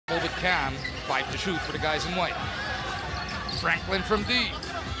With Cam, 5 to shoot for the guys in white. Franklin from deep.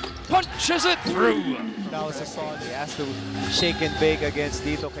 Punches it through. That was a solid. He has to shake and bake against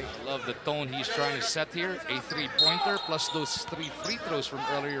Dito. I love the tone he's trying to set here. A three-pointer plus those 3 free throws from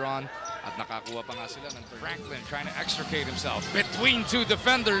earlier on. At nakakuha pa nga sila ng Franklin trying to extricate himself between 2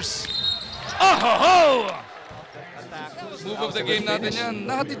 defenders. Oh ho ho! Move of the game natin yan.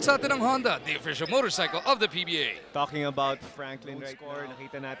 Nahatid sa atin ng Honda, the official motorcycle of the PBA. Talking about Franklin right score,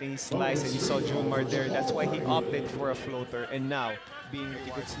 nakita natin his slice and you saw Jumar there. That's why he opted for a floater. And now,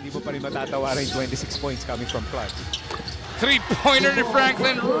 hindi mo pa rin matatawarin 26 points coming from Clark. Three-pointer to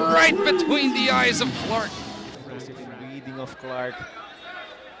Franklin right between the eyes of Clark. Reading of Clark.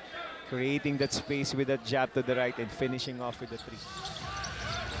 Creating that space with that jab to the right and finishing off with the 3.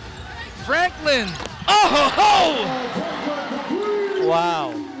 Franklin! Oh ho ho! Wow!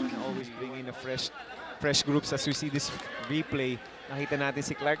 Always bringing a fresh groups as we see this replay. Nakita natin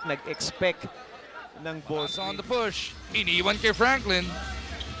si Clark nag-expect ng ball. On the push. Iniwan kay Franklin.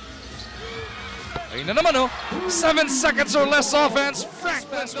 Ayun na naman oh. 7 seconds or less offense.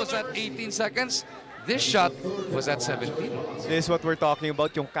 Franklin was at 18 seconds. This shot was at 17. This is what we're talking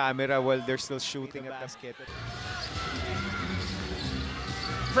about, yung camera while they're still shooting at basket.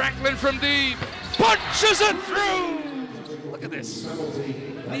 Franklin from deep. Punches it through! Look at this.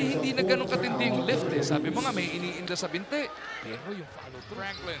 Hindi na ganun katindi yung lift eh. Sabi mo nga may iniinda sa binti. Pero yung follow to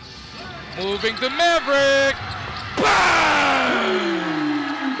Franklin. Moving to Maverick. Bam!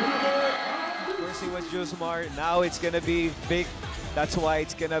 First it was Jusmar, now it's gonna be big. That's why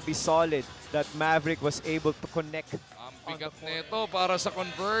it's gonna be solid that Maverick was able to connect. Ang bigat nito para sa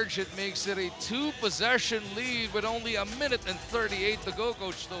Converge. It makes it a 2-possession lead with only 1 minute and 38 to go,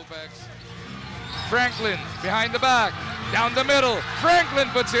 Coach Topex. Franklin behind the back, down the middle. Franklin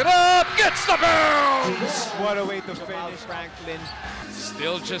puts it up, gets the bounce! What a way to finish, Franklin.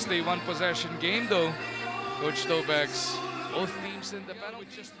 Still just a 1-possession game though, Coach Topex. Both teams independent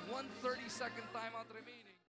with just 1 30-second timeout remaining.